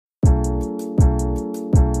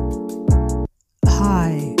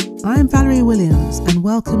I'm Valerie Williams and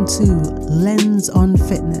welcome to Lens on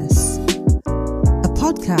Fitness, a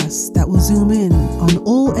podcast that will zoom in on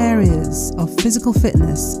all areas of physical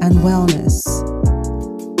fitness and wellness.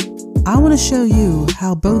 I want to show you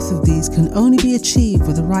how both of these can only be achieved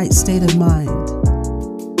with the right state of mind.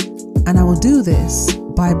 And I will do this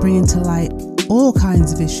by bringing to light all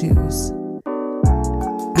kinds of issues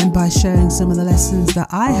and by sharing some of the lessons that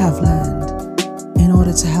I have learned in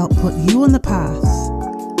order to help put you on the path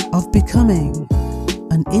of becoming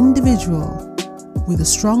an individual with a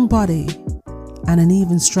strong body and an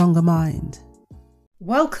even stronger mind.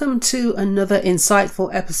 Welcome to another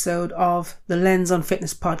insightful episode of the Lens on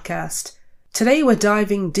Fitness podcast. Today we're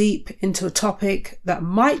diving deep into a topic that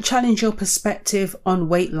might challenge your perspective on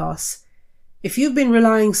weight loss. If you've been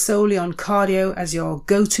relying solely on cardio as your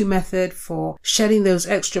go-to method for shedding those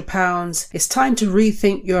extra pounds, it's time to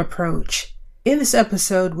rethink your approach. In this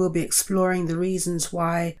episode, we'll be exploring the reasons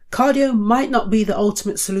why cardio might not be the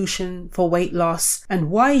ultimate solution for weight loss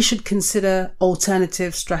and why you should consider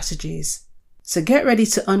alternative strategies. So get ready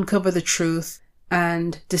to uncover the truth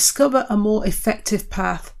and discover a more effective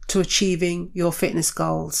path to achieving your fitness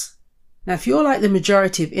goals. Now, if you're like the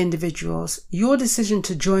majority of individuals, your decision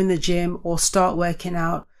to join the gym or start working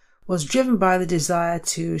out was driven by the desire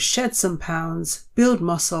to shed some pounds, build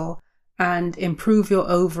muscle, and improve your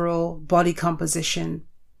overall body composition.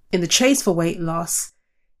 In the chase for weight loss,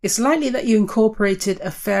 it's likely that you incorporated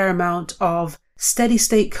a fair amount of steady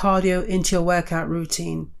state cardio into your workout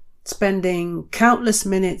routine, spending countless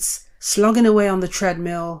minutes slogging away on the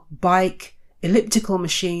treadmill, bike, elliptical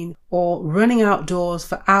machine, or running outdoors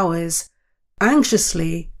for hours,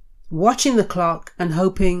 anxiously watching the clock and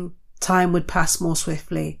hoping time would pass more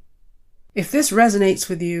swiftly. If this resonates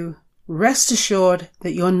with you, rest assured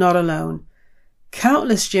that you're not alone.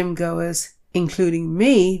 Countless gym goers, including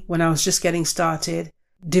me when I was just getting started,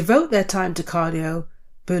 devote their time to cardio,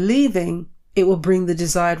 believing it will bring the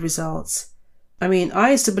desired results.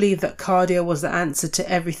 I used to believe that cardio was the answer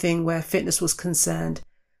to everything where fitness was concerned,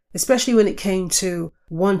 especially when it came to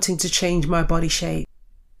wanting to change my body shape.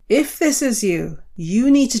 If this is you,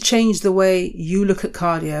 you need to change the way you look at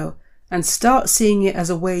cardio and start seeing it as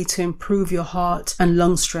a way to improve your heart and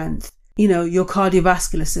lung strength. Your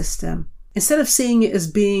cardiovascular system, instead of seeing it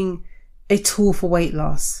as being a tool for weight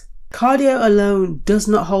loss. Cardio alone does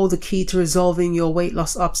not hold the key to resolving your weight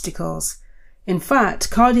loss obstacles. In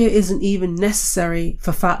fact, cardio isn't even necessary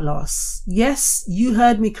for fat loss. Yes, you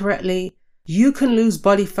heard me correctly. You can lose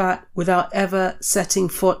body fat without ever setting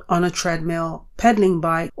foot on a treadmill, pedaling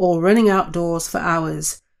bike, or running outdoors for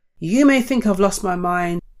hours. You may think I've lost my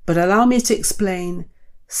mind, but allow me to explain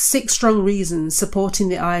 6 strong reasons supporting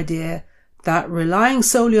the idea that relying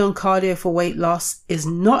solely on cardio for weight loss is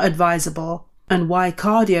not advisable and why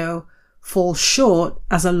cardio falls short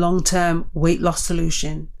as a long-term weight loss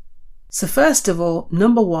solution. So first of all,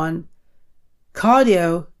 number 1,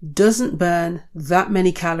 cardio doesn't burn that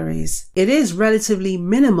many calories. It is relatively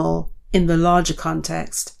minimal in the larger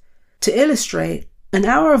context. To illustrate, an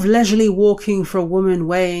hour of leisurely walking for a woman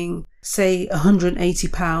weighing, say, 180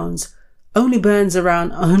 pounds only burns around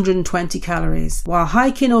 120 calories, while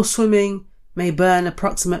hiking or swimming may burn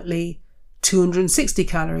approximately 260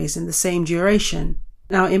 calories in the same duration.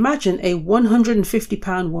 Now imagine a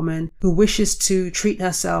 150-pound woman who wishes to treat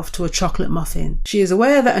herself to a chocolate muffin. She is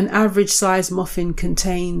aware that an average size muffin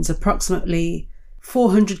contains approximately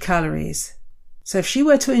 400 calories. So if she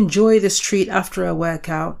were to enjoy this treat after a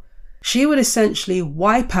workout, she would essentially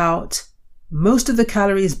wipe out most of the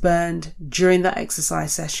calories burned during that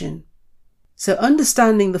exercise session. So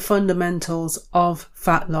understanding the fundamentals of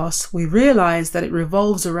fat loss, we realize that it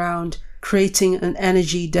revolves around creating an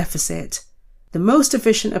energy deficit. The most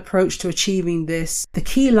efficient approach to achieving this, the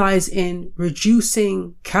key lies in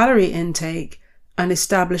reducing calorie intake and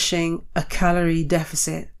establishing a calorie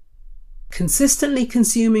deficit. Consistently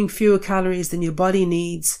consuming fewer calories than your body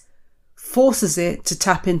needs forces it to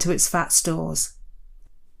tap into its fat stores.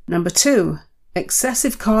 Number 2,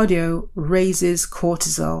 excessive cardio raises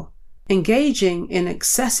cortisol. Engaging in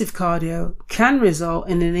excessive cardio can result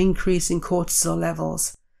in an increase in cortisol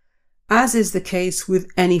levels, as is the case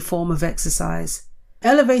with any form of exercise.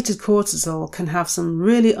 Elevated cortisol can have some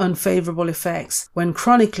really unfavorable effects when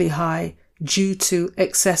chronically high due to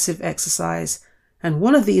excessive exercise, and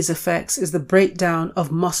one of these effects is the breakdown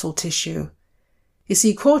of muscle tissue. You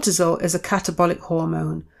see, cortisol is a catabolic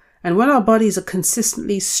hormone, and when our bodies are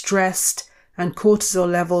consistently stressed and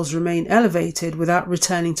cortisol levels remain elevated without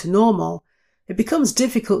returning to normal, it becomes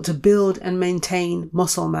difficult to build and maintain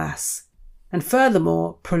muscle mass. And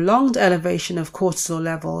furthermore, prolonged elevation of cortisol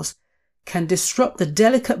levels can disrupt the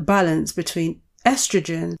delicate balance between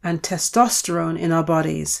estrogen and testosterone in our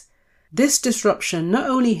bodies. This disruption not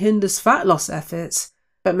only hinders fat loss efforts,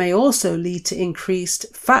 but may also lead to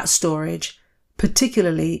increased fat storage,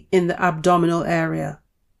 particularly in the abdominal area.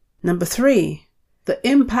 Number 3, the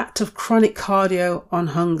impact of chronic cardio on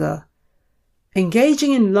hunger.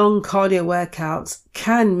 Engaging in long cardio workouts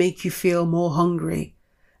can make you feel more hungry,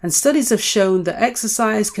 and studies have shown that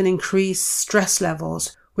exercise can increase stress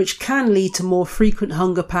levels, which can lead to more frequent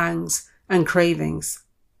hunger pangs and cravings.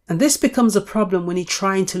 And this becomes a problem when you're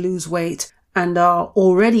trying to lose weight and are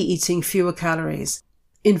already eating fewer calories.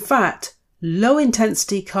 In fact, low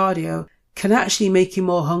intensity cardio can actually make you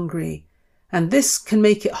more hungry, and this can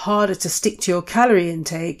make it harder to stick to your calorie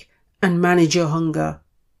intake and manage your hunger.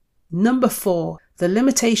 Number 4, the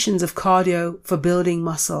limitations of cardio for building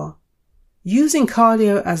muscle. Using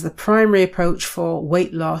cardio as the primary approach for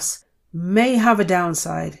weight loss may have a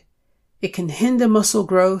downside. It can hinder muscle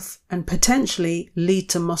growth and potentially lead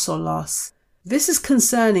to muscle loss. This is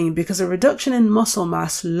concerning because a reduction in muscle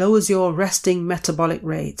mass lowers your resting metabolic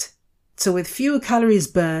rate. So with fewer calories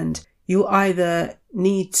burned, you either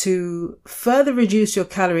need to further reduce your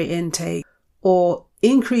calorie intake or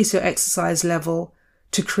increase your exercise level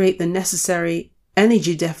to create the necessary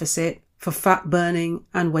energy deficit for fat burning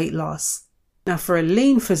and weight loss. Now, for a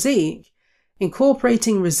lean physique,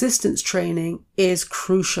 incorporating resistance training is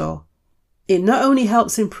crucial. It not only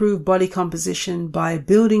helps improve body composition by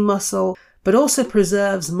building muscle, but also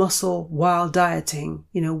preserves muscle while dieting,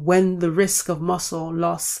 when the risk of muscle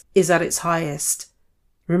loss is at its highest.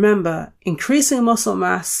 Remember, increasing muscle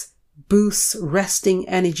mass boosts resting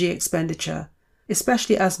energy expenditure,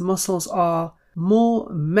 especially as muscles are more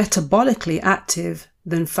metabolically active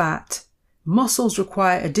than fat. Muscles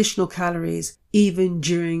require additional calories even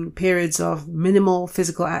during periods of minimal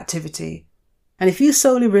physical activity. And if you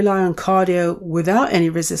solely rely on cardio without any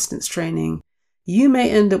resistance training, you may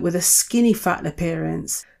end up with a skinny fat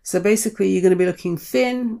appearance. So basically you're going to be looking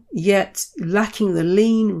thin, yet lacking the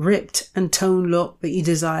lean, ripped and toned look that you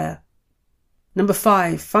desire. Number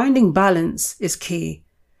 5, finding balance is key.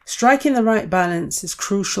 Striking the right balance is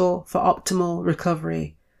crucial for optimal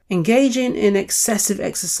recovery. Engaging in excessive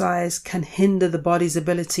exercise can hinder the body's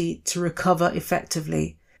ability to recover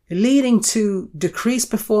effectively, leading to decreased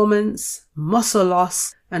performance, muscle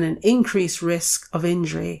loss, and an increased risk of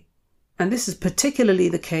injury. And this is particularly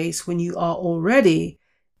the case when you are already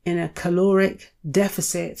in a caloric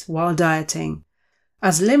deficit while dieting,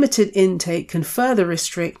 as limited intake can further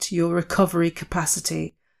restrict your recovery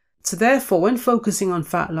capacity. So therefore, when focusing on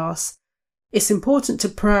fat loss, it's important to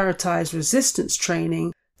prioritize resistance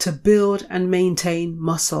training to build and maintain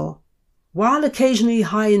muscle. While occasionally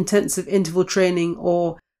high-intensive interval training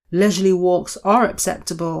or leisurely walks are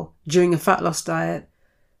acceptable during a fat loss diet,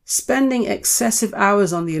 spending excessive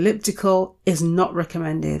hours on the elliptical is not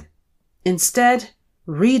recommended. Instead,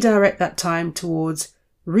 redirect that time towards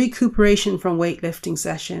recuperation from weightlifting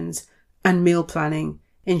sessions and meal planning,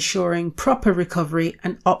 ensuring proper recovery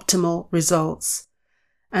and optimal results.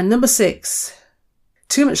 And number 6,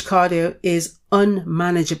 too much cardio is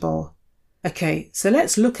unmanageable. Okay, so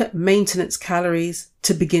let's look at maintenance calories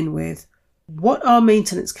to begin with. What are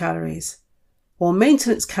maintenance calories? Well,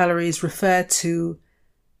 maintenance calories refer to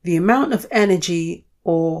the amount of energy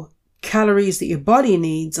or calories that your body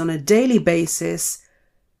needs on a daily basis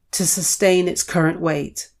to sustain its current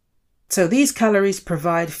weight. So these calories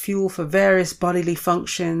provide fuel for various bodily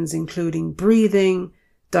functions, including breathing,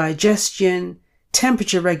 digestion,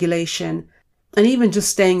 temperature regulation, and even just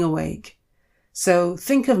staying awake. So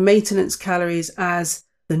think of maintenance calories as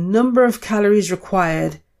the number of calories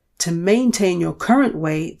required to maintain your current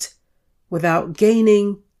weight without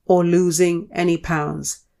gaining or losing any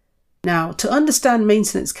pounds. Now, to understand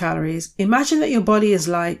maintenance calories, imagine that your body is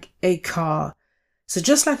like a car. So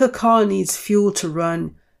just like a car needs fuel to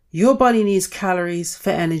run, your body needs calories for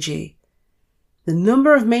energy. The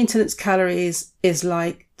number of maintenance calories is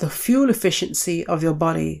like the fuel efficiency of your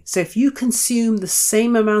body. So if you consume the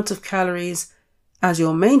same amount of calories as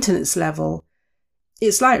your maintenance level,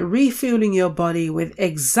 it's like refueling your body with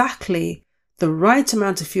exactly the right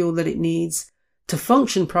amount of fuel that it needs to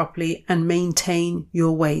function properly and maintain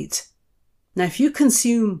your weight. Now, if you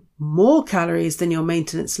consume more calories than your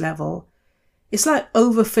maintenance level, it's like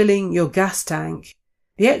overfilling your gas tank.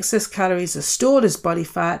 The excess calories are stored as body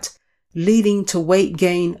fat, leading to weight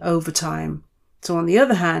gain over time. So on the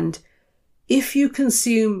other hand, if you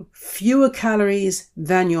consume fewer calories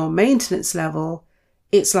than your maintenance level,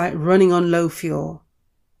 it's like running on low fuel.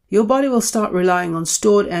 Your body will start relying on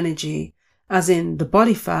stored energy, as in the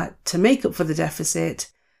body fat, to make up for the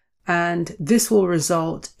deficit, and this will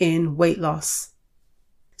result in weight loss.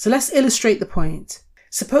 So let's illustrate the point.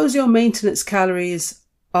 Suppose your maintenance calories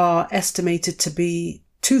are estimated to be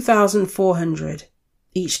 2,400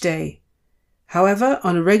 each day. However,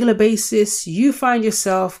 on a regular basis, you find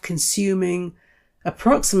yourself consuming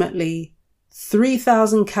approximately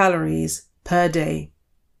 3,000 calories per day.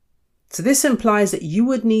 So this implies that you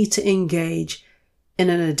would need to engage in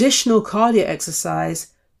an additional cardio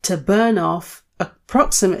exercise to burn off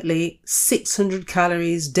approximately 600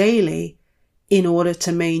 calories daily in order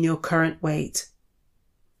to maintain your current weight.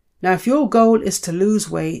 Now, if your goal is to lose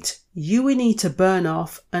weight, you will need to burn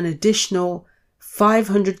off an additional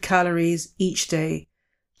 500 calories each day,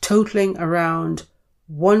 totaling around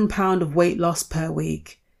 1 pound of weight loss per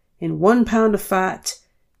week. In 1 pound of fat,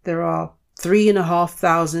 there are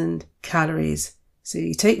 3,500 calories. So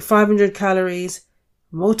you take 500 calories,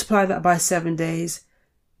 multiply that by 7 days,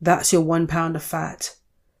 that's your 1 pound of fat.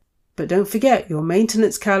 But don't forget, your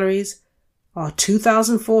maintenance calories are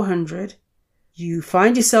 2,400. You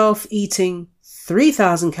find yourself eating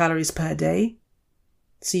 3,000 calories per day.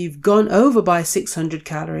 So you've gone over by 600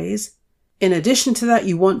 calories. In addition to that,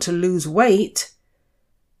 you want to lose weight.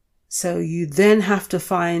 So you then have to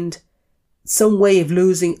find some way of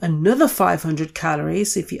losing another 500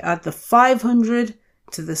 calories. So if you add the 500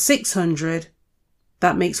 to the 600,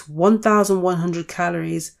 that makes 1,100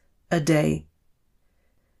 calories a day.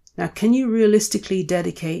 Now, can you realistically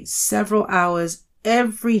dedicate several hours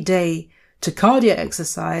every day to cardio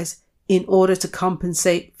exercise in order to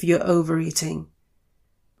compensate for your overeating?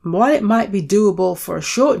 While it might be doable for a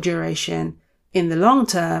short duration, in the long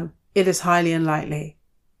term, it is highly unlikely.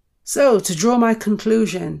 So, to draw my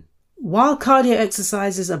conclusion, while cardio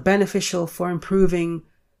exercises are beneficial for improving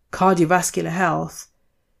cardiovascular health,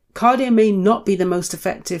 cardio may not be the most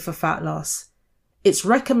effective for fat loss. It's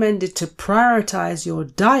recommended to prioritize your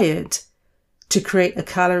diet to create a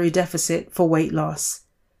calorie deficit for weight loss.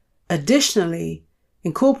 Additionally,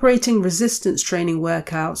 incorporating resistance training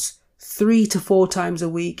workouts 3 to 4 times a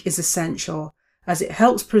week is essential, as it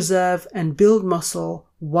helps preserve and build muscle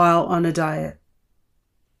while on a diet.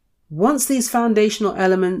 Once these foundational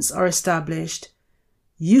elements are established,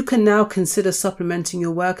 you can now consider supplementing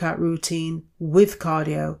your workout routine with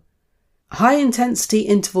cardio. High-intensity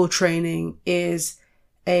interval training is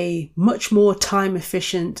a much more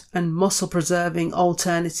time-efficient and muscle-preserving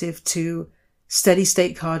alternative to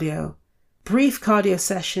steady-state cardio. Brief cardio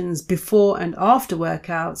sessions before and after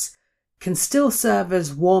workouts can still serve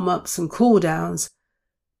as warm-ups and cool-downs,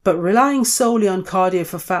 but relying solely on cardio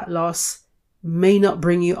for fat loss may not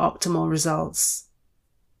bring you optimal results.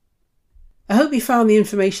 I hope you found the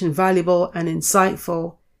information valuable and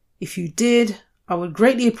insightful. If you did, I would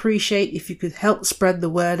greatly appreciate if you could help spread the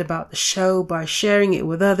word about the show by sharing it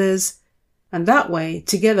with others, and that way,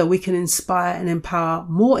 together we can inspire and empower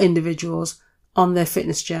more individuals on their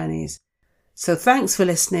fitness journeys. So thanks for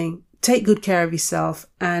listening, take good care of yourself,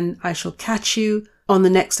 and I shall catch you on the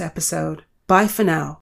next episode. Bye for now.